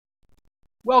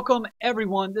Welcome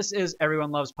everyone, this is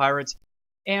Everyone Loves Pirates,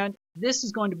 and this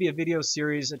is going to be a video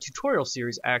series, a tutorial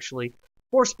series actually,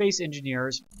 for space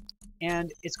engineers,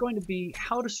 and it's going to be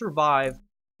how to survive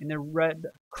in the red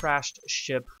crashed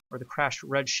ship, or the crashed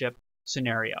red ship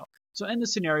scenario. So in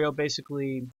this scenario,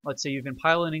 basically, let's say you've been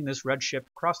piloting this red ship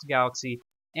across the galaxy,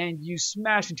 and you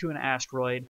smash into an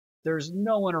asteroid, there's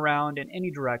no one around in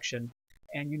any direction,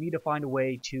 and you need to find a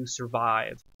way to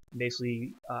survive.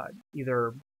 Basically,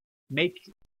 either make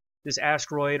this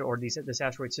asteroid or this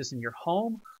asteroid system your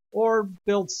home, or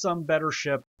build some better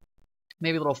ship,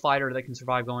 maybe a little fighter that can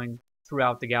survive going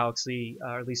throughout the galaxy,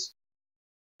 or at least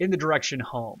in the direction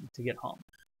home, to get home.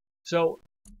 So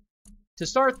to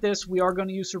start this, we are going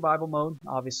to use survival mode,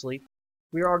 obviously.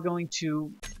 We are going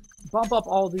to bump up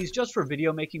all of these just for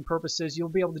video making purposes. You'll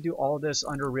be able to do all of this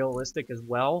under realistic as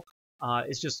well.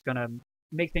 It's just going to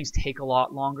make things take a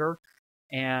lot longer.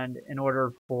 And in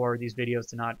order for these videos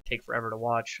to not take forever to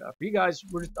watch, for you guys,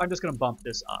 I'm just going to bump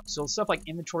this up. So stuff like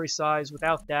inventory size,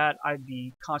 without that, I'd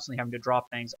be constantly having to drop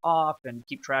things off and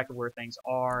keep track of where things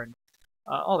are and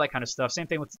all that kind of stuff. Same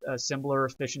thing with assembler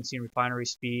efficiency and refinery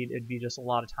speed. It'd be just a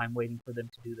lot of time waiting for them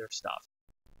to do their stuff.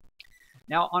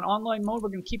 Now, on online mode, we're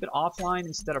going to keep it offline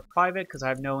instead of private because I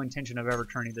have no intention of ever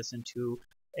turning this into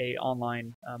a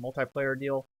online multiplayer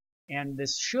deal. And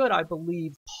this should, I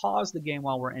believe, pause the game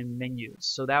while we're in menus.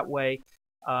 So that way,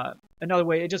 another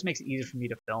way, it just makes it easier for me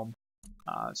to film.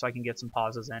 So I can get some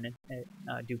pauses in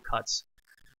and do cuts.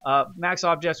 Max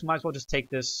objects, we might as well just take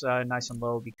this nice and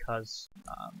low because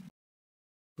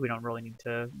we don't really need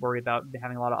to worry about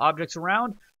having a lot of objects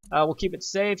around. We'll keep it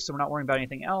safe, so we're not worrying about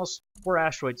anything else. 4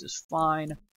 asteroids is fine.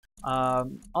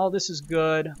 All this is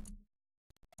good.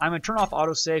 I'm going to turn off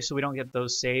autosave so we don't get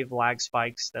those save lag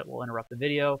spikes that will interrupt the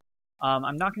video.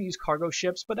 I'm not going to use cargo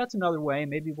ships, but that's another way.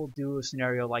 Maybe we'll do a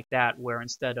scenario like that where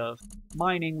instead of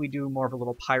mining, we do more of a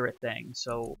little pirate thing.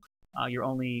 So you're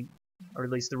only, or at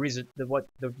least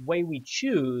the way we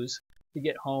choose to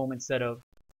get home instead of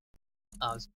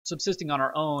subsisting on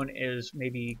our own is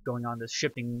maybe going on this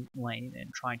shipping lane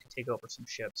and trying to take over some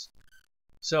ships.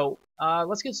 So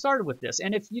let's get started with this.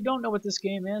 And if you don't know what this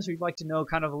game is, or you'd like to know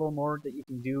kind of a little more that you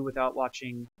can do without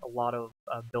watching a lot of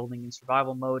building in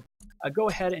survival mode, go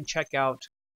ahead and check out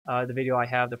the video I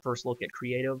have, the first look at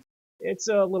creative. It's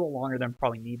a little longer than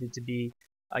probably needed to be.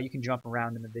 You can jump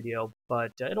around in the video,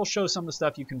 but it'll show some of the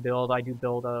stuff you can build. I do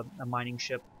build a mining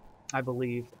ship, I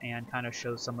believe, and kind of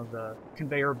show some of the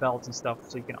conveyor belts and stuff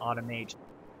so you can automate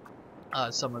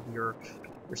some of your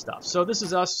stuff. So this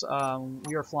is us.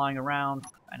 We are flying around,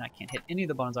 and I can't hit any of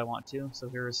the buttons I want to. So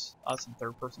here's us in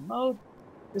third-person mode.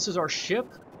 This is our ship.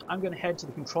 I'm going to head to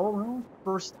the control room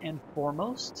first and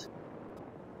foremost.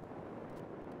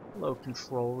 Hello,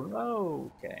 control room.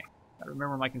 Okay, gotta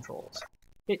remember my controls.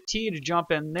 Hit T to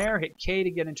jump in there. Hit K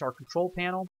to get into our control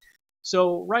panel.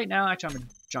 So right now, actually, I'm going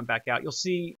to jump back out. You'll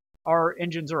see our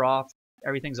engines are off.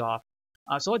 Everything's off.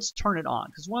 So let's turn it on,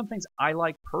 because one of the things I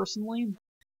like personally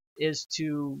is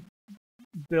to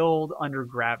build under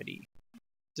gravity.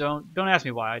 Don't ask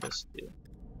me why, I just do.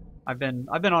 I've been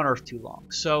on Earth too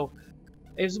long. So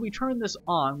as we turn this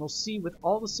on, we'll see with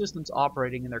all the systems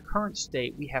operating in their current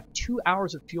state, we have 2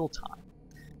 hours of fuel time.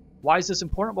 Why is this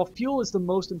important? Well, fuel is the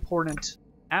most important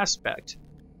aspect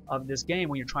of this game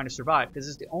when you're trying to survive, because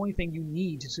it's the only thing you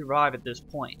need to survive at this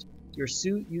point. Your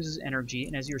suit uses energy,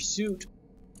 and as your suit,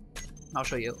 I'll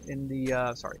show you in the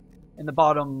in the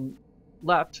bottom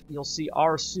left, you'll see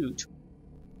our suit,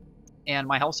 and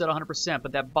my health's at 100%,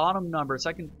 but that bottom number,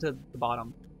 second to the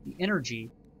bottom, the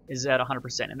energy is at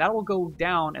 100%, and that will go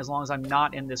down as long as I'm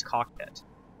not in this cockpit.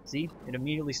 See, it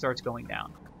immediately starts going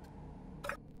down.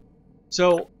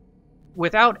 So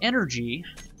without energy,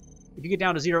 if you get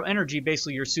down to 0 energy,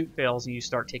 basically your suit fails and you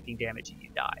start taking damage and you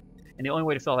die. And the only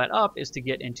way to fill that up is to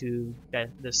get into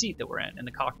the seat that we're in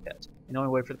the cockpit. And the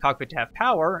only way for the cockpit to have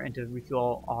power and to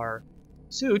refuel our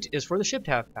suit is for the ship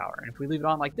to have power. And if we leave it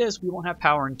on like this, we won't have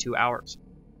power in 2 hours.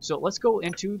 So let's go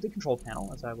into the control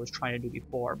panel, as I was trying to do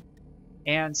before,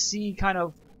 and see kind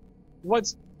of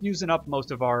what's using up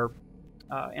most of our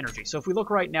energy. So if we look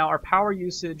right now, our power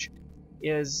usage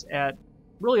is at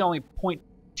really only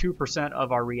 0.2%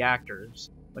 of our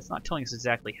reactors. But it's not telling us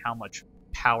exactly how much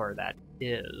power that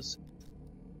is.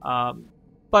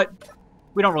 But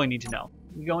we don't really need to know.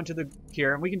 We go into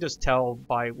here, and we can just tell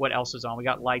by what else is on. We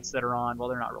got lights that are on. Well,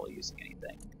 they're not really using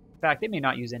anything. In fact, they may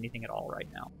not use anything at all right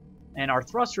now. And our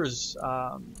thrusters,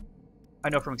 I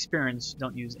know from experience,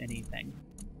 don't use anything.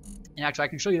 And actually, I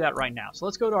can show you that right now. So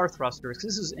let's go to our thrusters,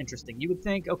 because this is interesting. You would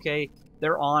think, okay,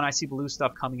 they're on. I see blue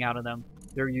stuff coming out of them.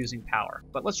 They're using power.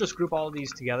 But let's just group all of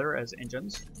these together as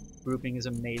engines. Grouping is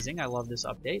amazing. I love this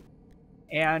update.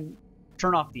 and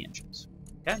turn off the engines.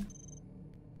 Okay?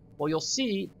 Well, you'll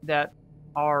see that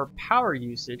our power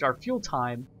usage, our fuel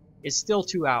time, is still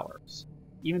 2 hours.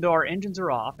 Even though our engines are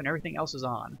off and everything else is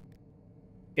on,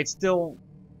 it's still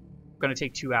going to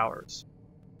take 2 hours.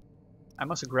 I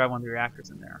must have grabbed one of the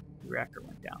reactors in there. The reactor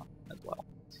went down as well.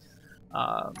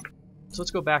 So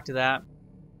let's go back to that.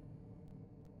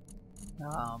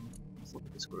 Let's look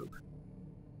at this group.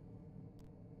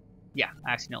 Yeah,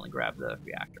 I accidentally grabbed the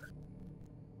reactor.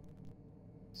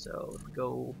 So if we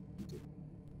go into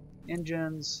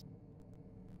engines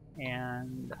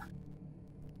and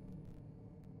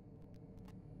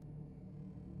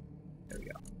there we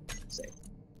go. Save.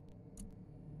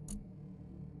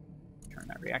 Turn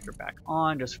that reactor back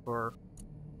on just for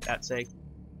that sake.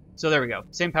 So there we go.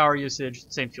 Same power usage,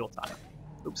 same fuel time.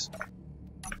 Oops.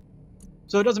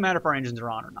 So it doesn't matter if our engines are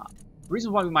on or not. The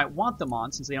reason why we might want them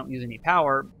on, since they don't use any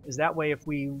power, is that way if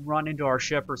we run into our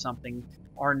ship or something,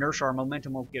 our inertia, our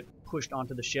momentum won't get pushed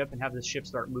onto the ship and have the ship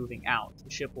start moving out.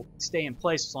 The ship will stay in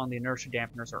place as long as the inertia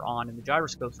dampeners are on and the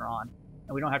gyroscopes are on,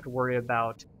 and we don't have to worry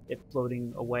about it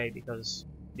floating away because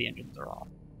the engines are off.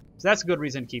 So that's a good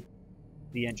reason to keep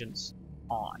the engines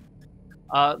on.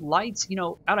 Lights, you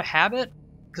know, out of habit,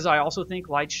 because I also think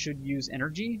lights should use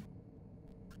energy.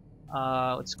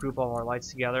 Let's group all our lights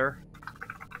together.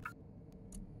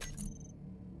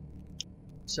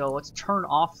 So let's turn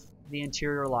off the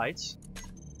interior lights,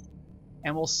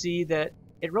 and we'll see that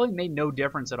it really made no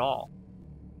difference at all.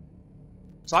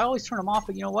 So I always turn them off,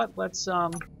 but you know what? Let's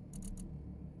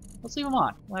leave them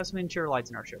on. We'll have some interior lights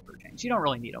in our ship for a change. You don't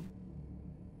really need them.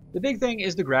 The big thing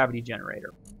is the gravity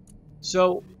generator.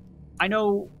 So I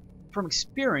know from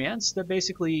experience that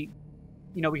basically,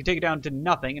 you know, we can take it down to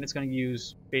nothing and it's going to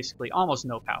use basically almost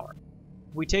no power.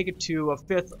 If we take it to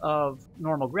 1/5 of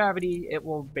normal gravity, it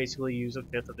will basically use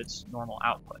 1/5 of its normal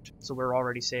output. So we're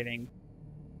already saving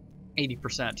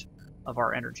 80% of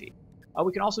our energy.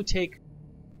 We can also take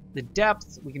the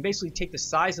depth, we can basically take the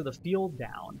size of the field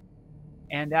down,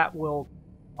 and that will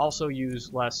also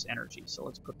use less energy. So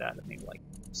let's put that at maybe like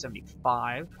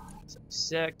 75,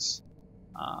 76.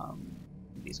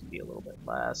 These can be a little bit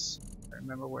less, if I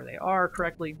remember where they are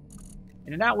correctly.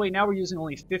 And in that way, now we're using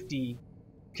only 50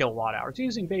 kilowatt hours. We're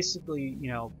using basically, you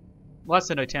know, less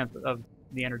than 1/10 of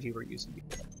the energy we're using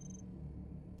before.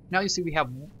 Now you see we have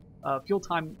fuel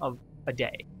time of a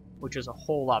day, which is a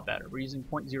whole lot better. We're using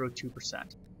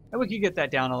 0.02%. And we could get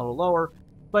that down a little lower,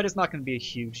 but it's not going to be a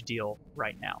huge deal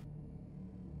right now.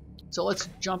 So let's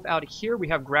jump out of here. We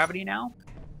have gravity now.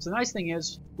 So the nice thing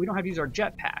is we don't have to use our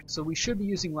jetpack, so we should be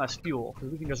using less fuel because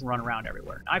we can just run around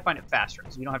everywhere. And I find it faster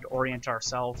because we don't have to orient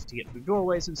ourselves to get through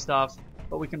doorways and stuff,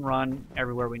 but we can run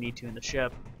everywhere we need to in the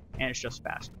ship, and it's just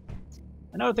faster.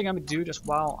 Another thing I'm going to do just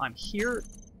while I'm here,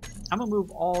 I'm going to move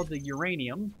all the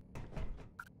uranium.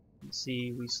 You can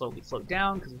see we slowly float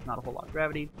down because there's not a whole lot of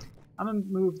gravity. I'm going to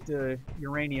move the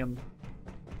uranium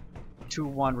to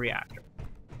one reactor.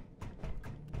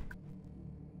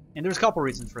 And there's a couple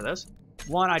reasons for this.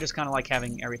 One, I just kind of like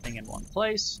having everything in one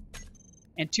place.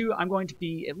 And two, I'm going to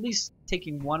be at least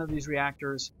taking one of these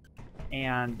reactors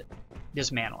and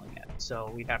dismantling it.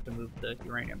 So we'd have to move the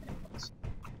uranium in place.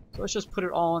 So let's just put it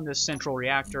all in this central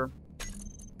reactor.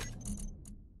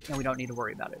 And we don't need to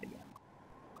worry about it again.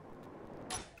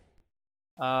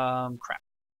 Crap.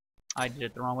 I did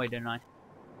it the wrong way, didn't I?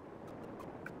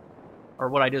 Or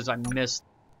what I did is I missed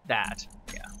that.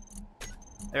 Yeah.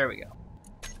 There we go.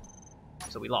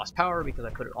 So we lost power because I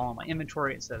put it all in my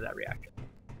inventory instead of that reactor.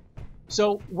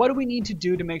 So what do we need to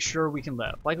do to make sure we can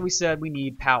live? Like we said, we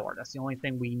need power. That's the only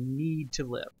thing we need to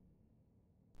live.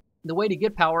 The way to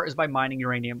get power is by mining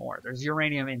uranium ore. There's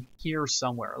uranium in here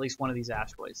somewhere, at least one of these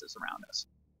asteroids that's around us.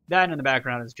 That in the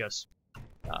background is just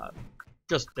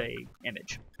a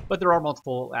image. But there are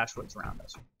multiple asteroids around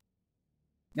us.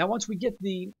 Now once we get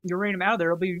the uranium out of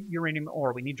there, it'll be uranium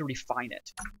ore. We need to refine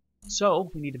it.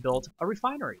 So we need to build a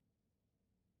refinery.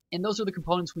 And those are the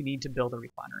components we need to build a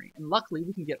refinery. And luckily,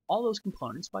 we can get all those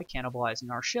components by cannibalizing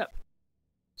our ship.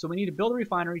 So we need to build a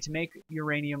refinery to make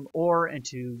uranium ore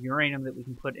into uranium that we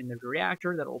can put in the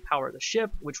reactor that will power the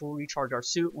ship, which will recharge our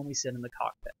suit when we sit in the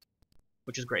cockpit,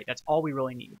 which is great. That's all we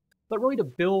really need. But really to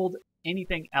build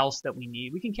anything else that we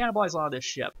need, we can cannibalize a lot of this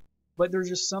ship, but there's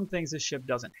just some things this ship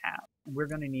doesn't have. And we're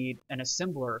going to need an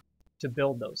assembler to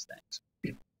build those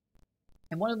things.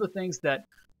 And one of the things that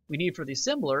we need for the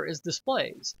assembler is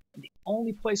displays. And the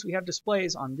only place we have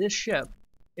displays on this ship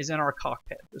is in our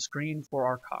cockpit, the screen for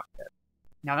our cockpit.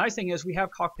 Now the nice thing is we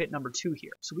have cockpit number 2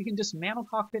 here. So we can dismantle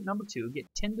cockpit number 2,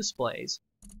 get 10 displays,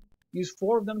 use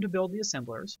 4 of them to build the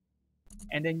assemblers,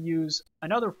 and then use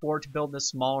another 4 to build the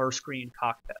smaller screen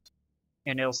cockpit.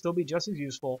 and it'll still be just as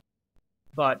useful,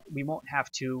 but we won't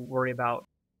have to worry about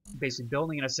basically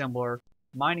building an assembler,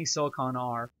 mining silicon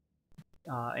R,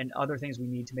 and other things we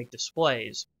need to make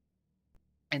displays,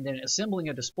 and then assembling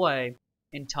a display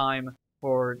in time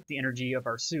for the energy of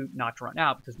our suit not to run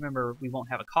out, because remember, we won't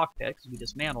have a cockpit because we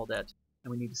dismantled it,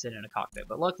 and we need to sit in a cockpit.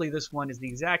 But luckily, this one is the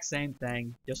exact same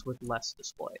thing, just with less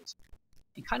displays.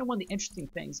 And kind of one of the interesting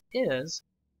things is,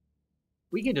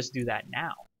 we can just do that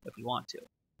now if we want to.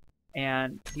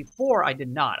 And before, I did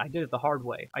not. I did it the hard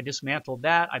way. I dismantled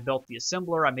that, I built the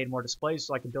assembler, I made more displays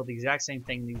so I could build the exact same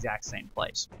thing in the exact same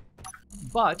place.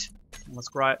 But, let's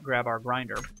grab our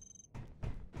grinder.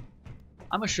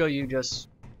 I'm going to show you just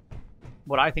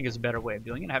what I think is a better way of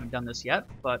doing it. I haven't done this yet,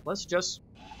 but let's just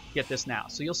get this now.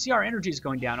 So you'll see our energy is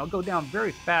going down. It'll go down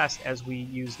very fast as we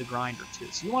use the grinder too.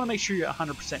 So you want to make sure you're at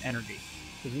 100% energy,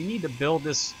 because we need to build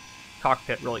this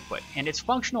cockpit really quick. And it's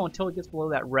functional until it gets below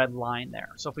that red line there.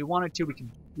 So if we wanted to,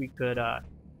 we could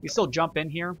still jump in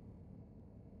here,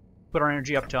 put our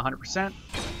energy up to 100%,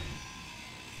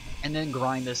 and then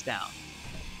grind this down.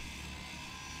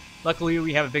 Luckily,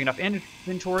 we have a big enough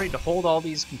inventory to hold all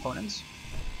these components.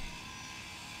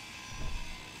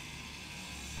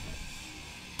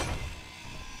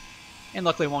 And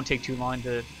luckily, it won't take too long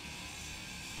to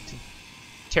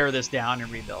tear this down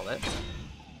and rebuild it.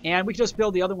 And we can just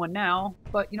build the other one now,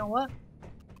 but you know what?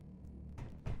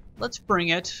 Let's bring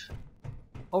it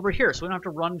over here, so we don't have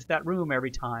to run to that room every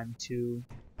time to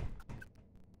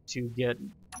get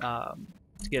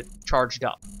charged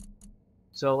up.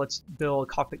 So let's build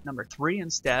cockpit number 3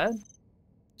 instead.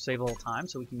 Save a little time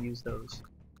so we can use those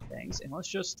things, and let's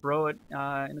just throw it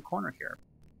in the corner here.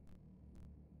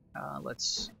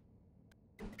 Let's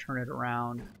turn it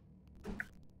around.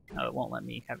 No, it won't let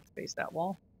me have it face that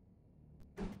wall.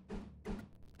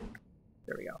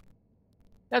 There we go.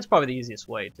 That's probably the easiest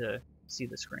way to see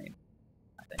the screen,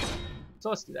 I think. So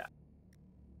let's do that.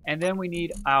 And then we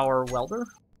need our welder.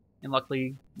 And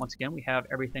luckily, once again, we have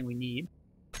everything we need.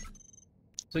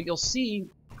 So you'll see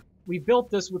we built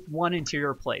this with one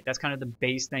interior plate. That's kind of the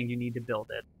base thing you need to build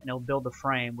it. And it'll build the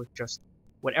frame with just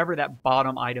whatever that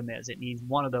bottom item is. It needs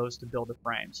one of those to build the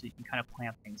frame, so you can kind of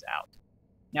plan things out.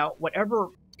 Now, whatever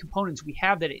components we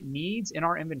have that it needs in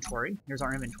our inventory, here's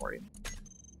our inventory,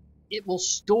 it will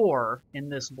store in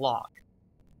this block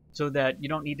so that you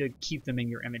don't need to keep them in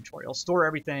your inventory. It'll store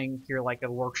everything here like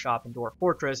a workshop in Dwarf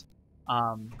Fortress.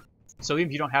 So even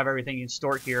if you don't have everything, you can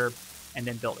store it here and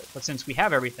then build it. But since we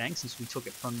have everything, since we took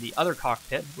it from the other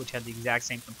cockpit, which had the exact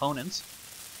same components,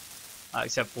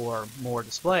 except for more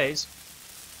displays,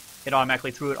 it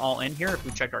automatically threw it all in here. If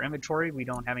we checked our inventory, we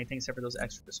don't have anything except for those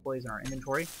extra displays in our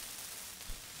inventory.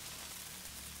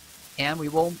 And we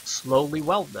will slowly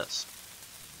weld this.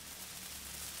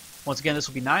 Once again, this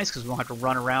will be nice because we won't have to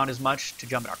run around as much to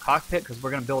jump in our cockpit, because we're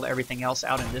going to build everything else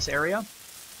out in this area.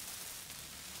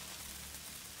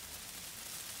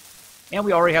 And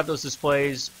we already have those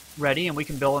displays ready, and we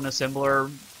can build an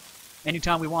assembler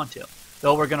anytime we want to.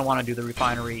 Though we're going to want to do the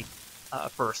refinery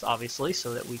first, obviously,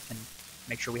 so that we can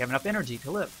make sure we have enough energy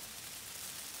to live.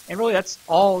 And really, that's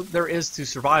all there is to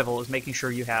survival, is making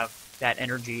sure you have that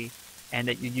energy and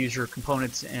that you use your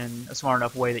components in a smart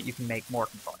enough way that you can make more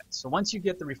components. So once you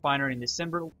get the refinery and the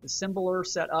assembler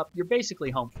set up, you're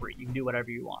basically home free. You can do whatever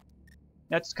you want.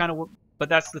 That's kind of what, but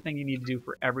that's the thing you need to do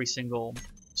for every single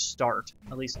start,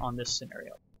 at least on this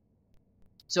scenario.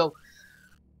 So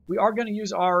we are going to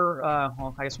use our,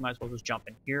 well, I guess we might as well just jump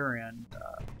in here and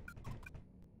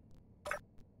there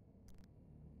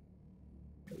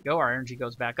we go, our energy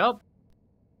goes back up.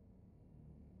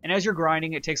 And as you're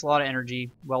grinding, it takes a lot of energy.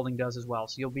 Welding does as well,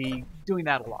 so you'll be doing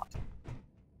that a lot.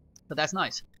 But that's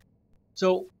nice.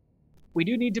 So we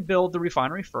do need to build the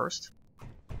refinery first.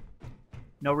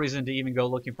 No reason to even go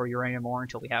looking for uranium ore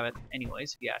until we have it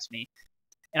anyways, if you ask me.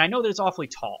 And I know that it's awfully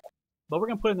tall, but we're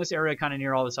going to put it in this area kind of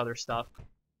near all this other stuff.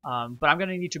 But I'm going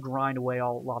to need to grind away a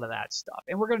lot of that stuff.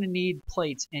 And we're going to need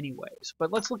plates anyways.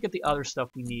 But let's look at the other stuff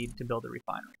we need to build the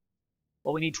refinery.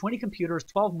 Well, we need 20 computers,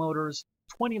 12 motors,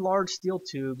 20 large steel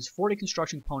tubes, 40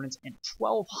 construction components, and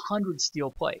 1,200 steel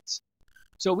plates.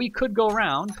 So we could go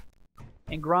around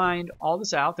and grind all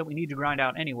this out that we need to grind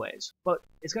out anyways. But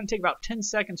it's going to take about 10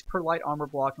 seconds per light armor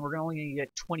block, and we're only going to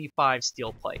get 25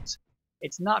 steel plates.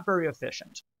 It's not very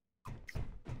efficient.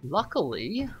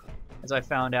 Luckily, as I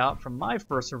found out from my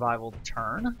first survival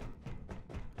turn,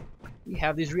 we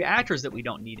have these reactors that we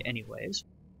don't need anyways.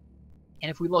 And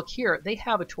if we look here, they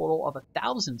have a total of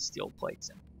 1,000 steel plates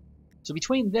in. So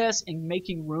between this and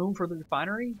making room for the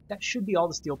refinery, that should be all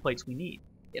the steel plates we need.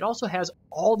 It also has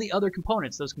all the other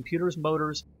components, those computers,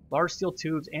 motors, large steel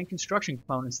tubes, and construction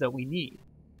components that we need.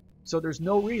 So there's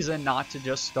no reason not to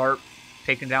just start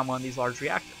taking down one of these large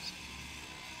reactors.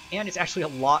 And it's actually a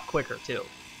lot quicker too.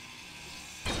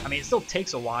 I mean, it still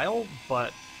takes a while,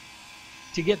 but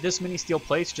to get this many steel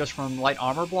plates just from light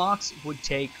armor blocks would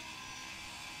take,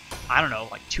 I don't know,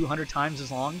 like 200 times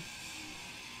as long.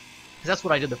 Because that's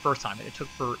what I did the first time, and it took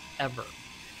forever.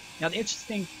 Now, the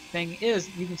interesting thing is,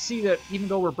 you can see that even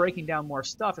though we're breaking down more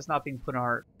stuff, it's not being put in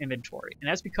our inventory. And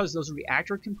that's because those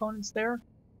reactor components there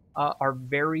are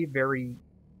very, very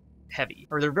heavy,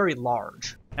 or they're very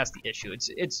large. That's the issue.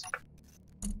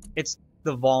 It's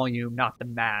the volume, not the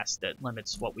mass, that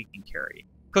limits what we can carry.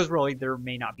 Because really, there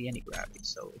may not be any gravity,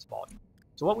 so it's volume.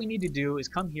 So what we need to do is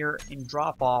come here and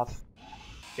drop off,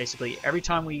 basically, every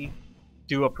time we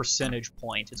do a percentage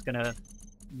point, it's going to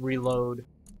reload.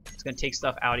 It's going to take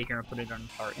stuff out of here and put it in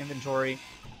our inventory.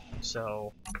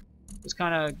 So just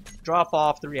kind of drop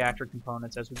off the reactor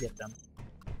components as we get them,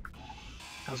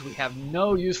 because we have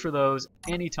no use for those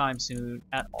anytime soon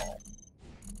at all.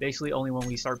 Basically only when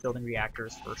we start building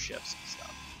reactors for ships and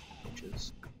stuff, which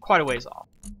is quite a ways off.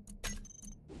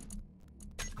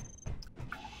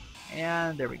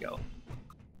 And there we go.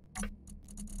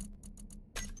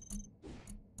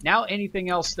 Now anything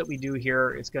else that we do here,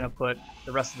 it's going to put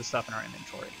the rest of the stuff in our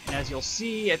inventory. And as you'll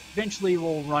see, eventually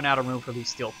we'll run out of room for these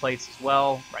steel plates as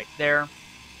well, right there.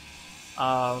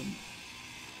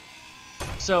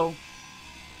 So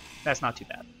that's not too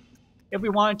bad. If we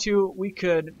wanted to, we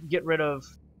could get rid of...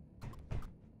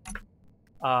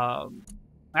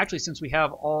 actually, since we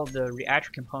have all the reactor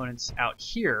components out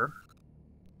here,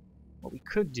 what we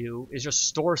could do is just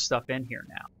store stuff in here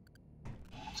now.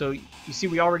 So you see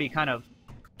we already kind of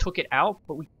took it out,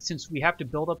 but since we have to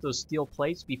build up those steel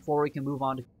plates before we can move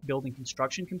on to building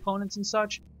construction components and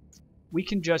such, we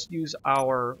can just use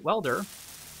our welder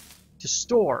to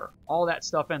store all that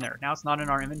stuff in there. Now it's not in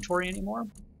our inventory anymore.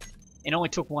 It only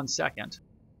took 1 second.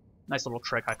 Nice little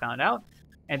trick I found out.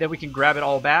 And then we can grab it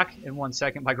all back in 1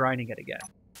 second by grinding it again.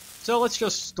 So let's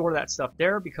just store that stuff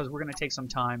there, because we're going to take some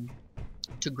time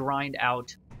to grind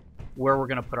out where we're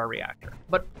going to put our reactor.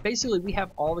 But basically we have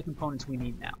all the components we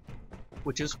need now,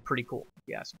 which is pretty cool, if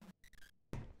you ask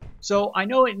me. So I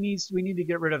know we need to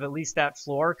get rid of at least that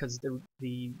floor, because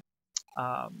the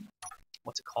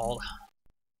what's it called?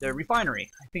 The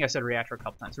refinery. I think I said reactor a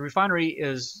couple times. The refinery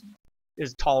is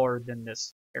taller than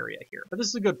this area here, but this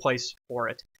is a good place for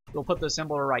it. We'll put the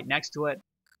assembler right next to it.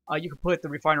 You can put the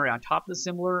refinery on top of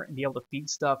the assembler and be able to feed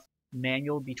stuff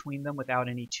manual between them without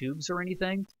any tubes or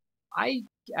anything. I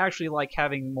actually like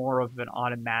having more of an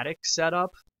automatic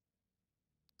setup.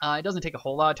 It doesn't take a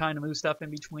whole lot of time to move stuff in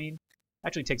between.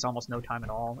 Actually, it takes almost no time at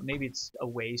all. Maybe it's a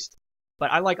waste,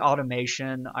 but I like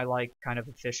automation. I like kind of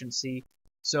efficiency.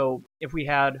 So if we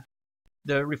had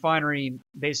the refinery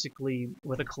basically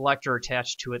with a collector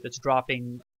attached to it that's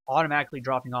automatically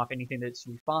dropping off anything that's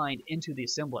refined into the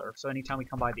assembler. So anytime we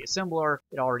come by the assembler,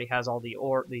 it already has all the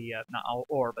ore, not all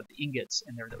ore, but the ingots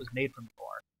in there that was made from the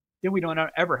ore. Then we don't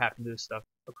ever have to move stuff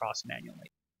across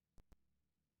manually.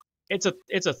 It's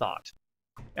a thought.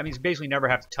 That means basically never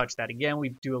have to touch that again. We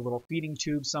do a little feeding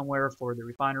tube somewhere for the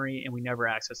refinery, and we never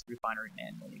access the refinery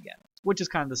manually again, which is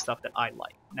kind of the stuff that I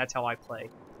like, and that's how I play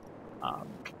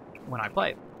when I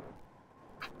play.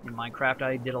 In Minecraft,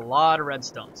 I did a lot of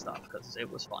redstone stuff because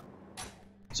it was fun.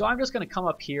 So I'm just going to come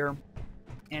up here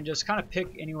and just kind of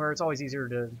pick anywhere. It's always easier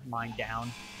to mine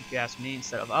down, if you ask me,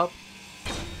 instead of up.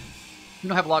 We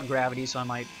don't have a lot of gravity, so I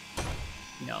might,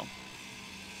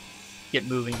 get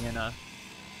moving in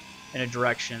a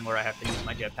direction where I have to use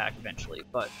my jetpack eventually.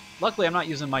 But luckily, I'm not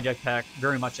using my jetpack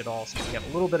very much at all, since we have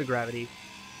a little bit of gravity.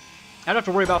 I don't have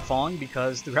to worry about falling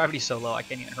because the gravity's so low I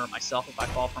can't even hurt myself if I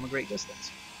fall from a great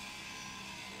distance.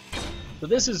 So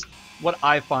this is what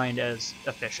I find as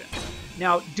efficient.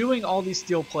 Now, doing all these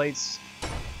steel plates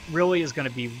really is going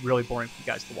to be really boring for you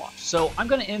guys to watch. So I'm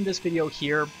going to end this video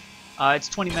here. It's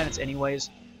 20 minutes anyways.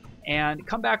 And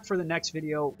come back for the next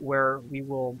video where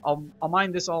I'll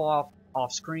mine this all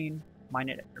off screen, grind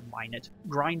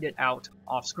it out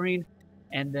off screen,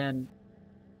 and then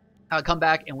come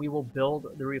back and we will build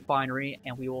the refinery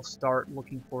and we will start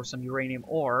looking for some uranium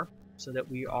ore so that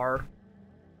we are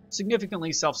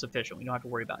significantly self-sufficient. We don't have to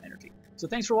worry about energy. So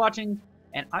thanks for watching,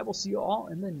 and I will see you all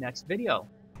in the next video.